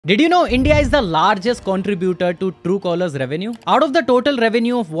Did you know India is the largest contributor to Truecaller's revenue? Out of the total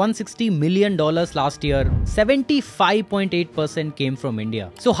revenue of $160 million last year, 75.8% came from India.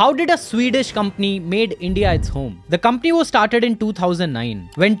 So how did a Swedish company made India its home? The company was started in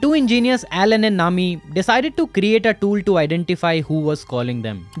 2009 when two engineers Alan and Nami decided to create a tool to identify who was calling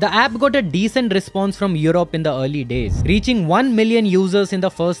them. The app got a decent response from Europe in the early days, reaching 1 million users in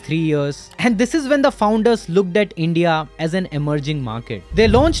the first 3 years. And this is when the founders looked at India as an emerging market. They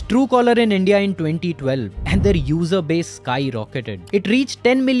launched Truecaller in India in 2012 and their user base skyrocketed. It reached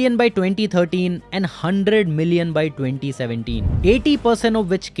 10 million by 2013 and 100 million by 2017, 80% of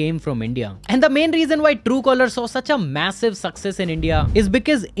which came from India. And the main reason why Truecaller saw such a massive success in India is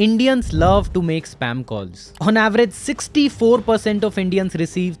because Indians love to make spam calls. On average, 64% of Indians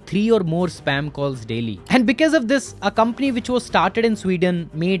receive 3 or more spam calls daily. And because of this, a company which was started in Sweden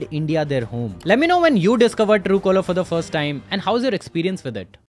made India their home. Let me know when you discovered Truecaller for the first time and how's your experience with it.